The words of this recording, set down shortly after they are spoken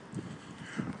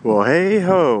Well, hey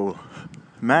ho,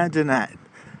 imagine that,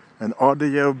 an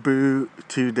audio boo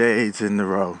 2 days in a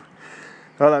row.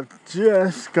 Well, I've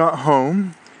just got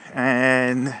home,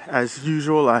 and as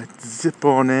usual, I zip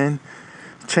on in,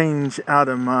 change out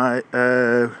of my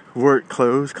work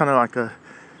clothes, kind of like a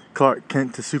Clark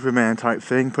Kent to Superman type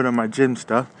thing, put on my gym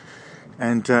stuff,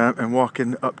 and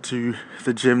walking up to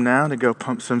the gym now to go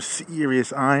pump some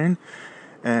serious iron.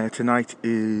 Tonight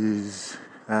is,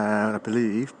 I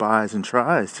believe, buys and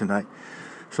tries tonight.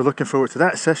 So looking forward to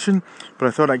that session, but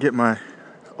I thought I'd get my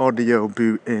audio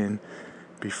boot in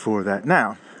before that.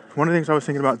 Now, one of the things I was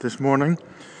thinking about this morning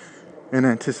in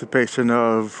anticipation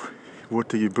of what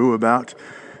do you boo about,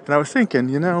 and I was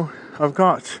thinking, I've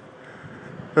got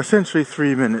essentially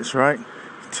 3 minutes, right,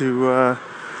 to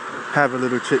have a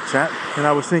little chit chat, and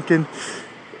I was thinking,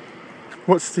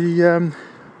 what's the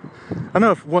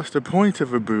point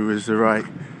of a boo is the right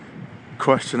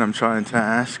question I'm trying to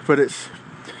ask, but it's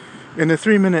in a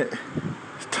 3-minute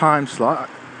time slot.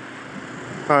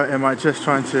 Am I just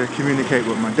trying to communicate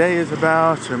what my day is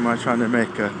about? Am I trying to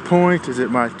make a point? Is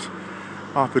it my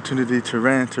opportunity to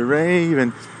rant or rave?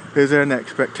 And is there an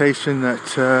expectation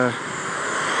that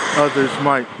others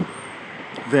might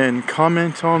then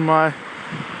comment on my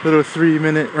little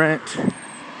 3-minute rant?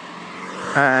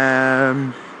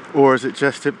 Or is it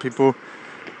just that people,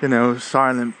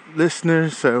 silent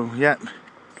listeners? So, yep,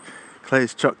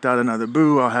 Clay's chucked out another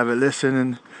boo, I'll have a listen,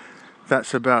 and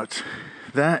that's about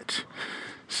that.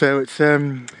 So it's,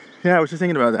 I was just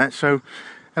thinking about that. So,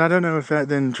 and I don't know if that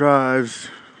then drives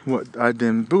what I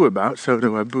then boo about. So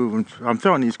do I boo? And I'm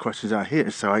throwing these questions out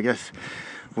here, so I guess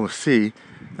we'll see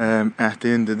at the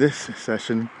end of this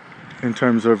session in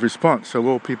terms of response. So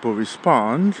will people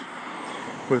respond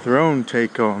with their own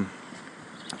take on,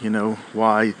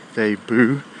 why they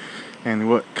boo and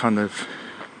what kind of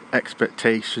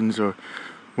expectations or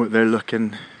what they're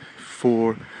looking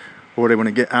for or they want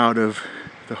to get out of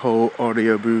the whole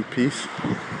audio boo piece.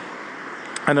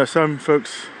 I know some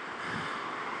folks,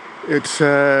 it's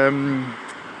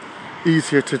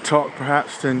easier to talk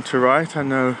perhaps than to write. I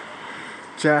know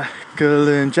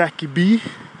Jackie B,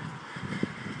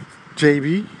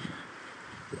 JB,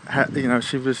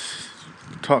 she was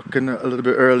talking a little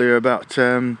bit earlier about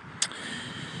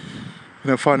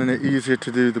finding it easier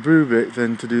to do the boo bit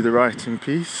than to do the writing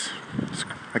piece.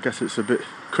 I guess it's a bit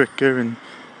quicker, and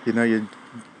you're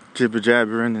jibber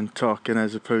jabbering and talking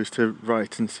as opposed to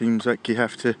writing. Seems like you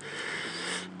have to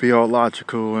be all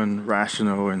logical and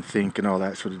rational and think and all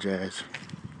that sort of jazz.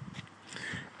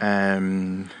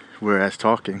 Whereas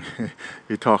talking,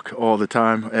 you talk all the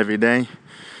time, every day,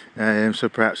 so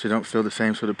perhaps you don't feel the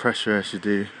same sort of pressure as you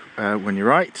do when you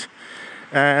write.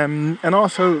 And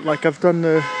also, like I've done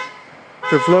the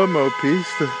Vlomo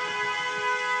piece,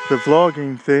 the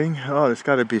vlogging thing. Oh, there's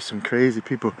got to be some crazy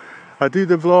people. I do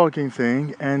the vlogging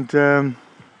thing, and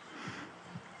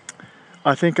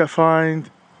I think I find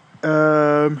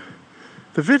the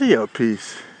video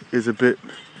piece is a bit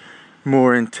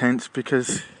more intense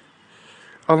because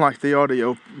unlike the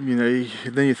audio,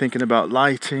 then you're thinking about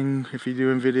lighting. If you're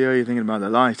doing video, you're thinking about the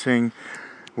lighting,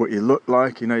 what you look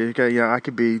like. I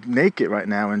could be naked right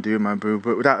now and do my boo,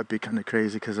 but that would be kind of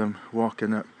crazy because I'm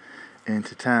walking up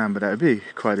into town. But that would be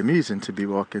quite amusing to be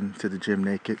walking to the gym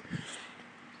naked.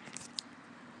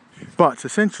 But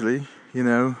essentially,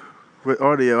 with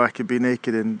audio, I could be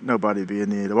naked and nobody be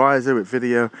any the wiser. With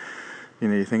video,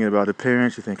 you're thinking about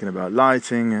appearance, you're thinking about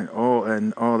lighting and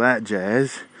all that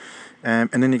jazz. And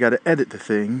then you got to edit the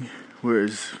thing,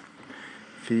 whereas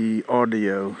the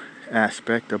audio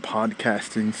aspect of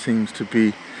podcasting seems to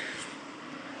be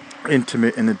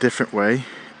intimate in a different way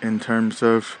in terms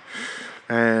of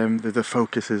the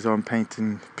focus is on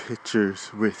painting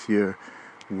pictures with your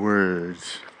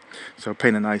words. So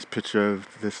paint a nice picture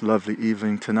of this lovely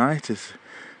evening tonight. It's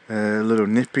a little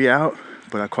nippy out,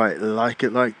 but I quite like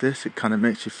it like this. It kind of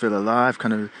makes you feel alive,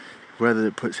 kind of whether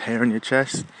it puts hair on your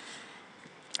chest.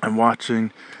 I'm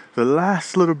watching the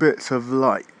last little bits of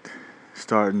light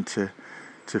starting to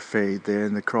fade there,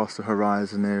 and across the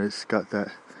horizon there it's got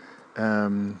that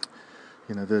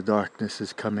the darkness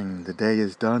is coming, the day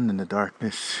is done and the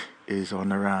darkness is on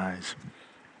the rise.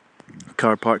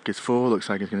 Car park is full. Looks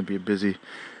like it's going to be a busy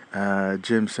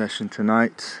gym session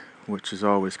tonight, which is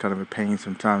always kind of a pain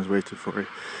sometimes waiting for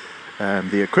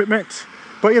the equipment,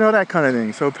 but that kind of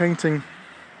thing. So painting,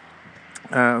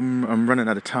 I'm running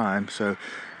out of time, so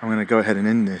I'm going to go ahead and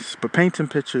end this. But painting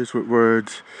pictures with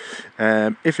words,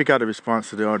 if you got a response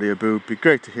to the audio boo, it'd be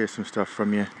great to hear some stuff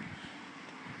from you.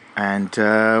 And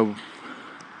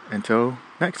until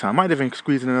next time, I might even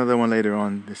squeeze in another one later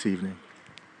on this evening.